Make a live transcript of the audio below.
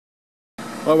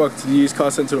Well, welcome to the used car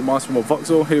centre at Mastermore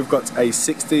Vauxhall. Here we've got a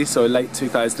 60, so late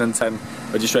 2010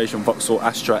 registration Vauxhall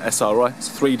Astra SRI. It's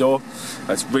a 3-door.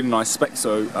 It's really nice spec,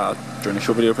 so during a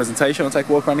short video presentation I'll take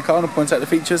a walk around the car and I'll point out the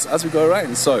features as we go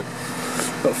around. So,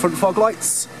 got front fog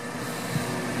lights.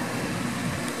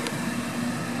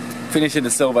 Finish in the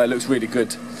silver, it looks really good.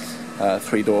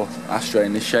 3-door Astra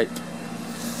in this shape.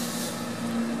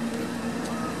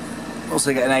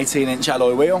 Also get an 18-inch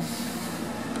alloy wheel.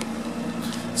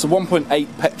 It's a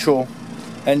 1.8 petrol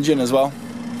engine as well,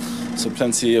 so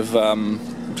plenty of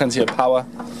power.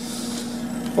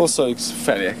 Also, it's a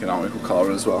fairly economical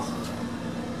car as well.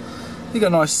 You got a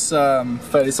nice,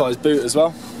 fairly sized boot as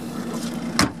well.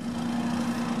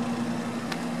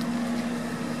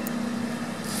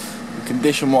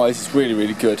 Condition-wise, it's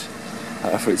really good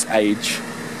for its age.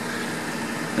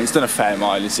 And it's done a fair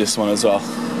mileage, this one as well.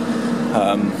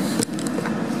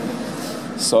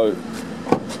 So.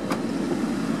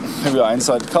 Here we are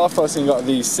inside the car. First thing, you got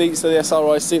these seats. So the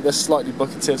SRI seat, they're slightly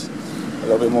bucketed, a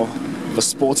little bit more of a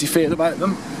sporty feel about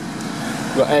them.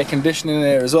 We've got air conditioning in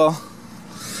here as well.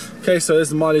 Okay, so there's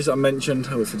the mileage that I mentioned.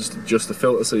 I will just adjust the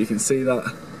filter so you can see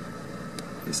that.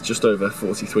 It's just over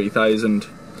 43,000,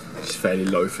 which is fairly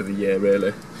low for the year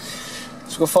really.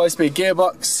 So we've got 5-speed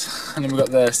gearbox, and then we've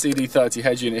got the CD30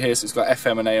 head unit here, so it's got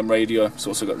FM and AM radio. It's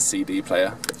also got the CD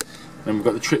player. And then we've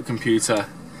got the trip computer,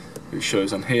 which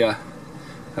shows on here.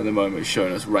 At the moment it's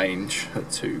showing us range at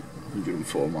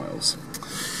 204 miles.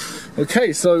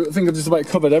 Okay, so I think I've just about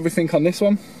covered everything on this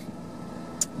one.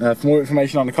 For more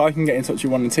information on the car, you can get in touch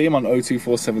with one of the team on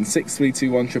 02476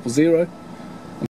 321 000.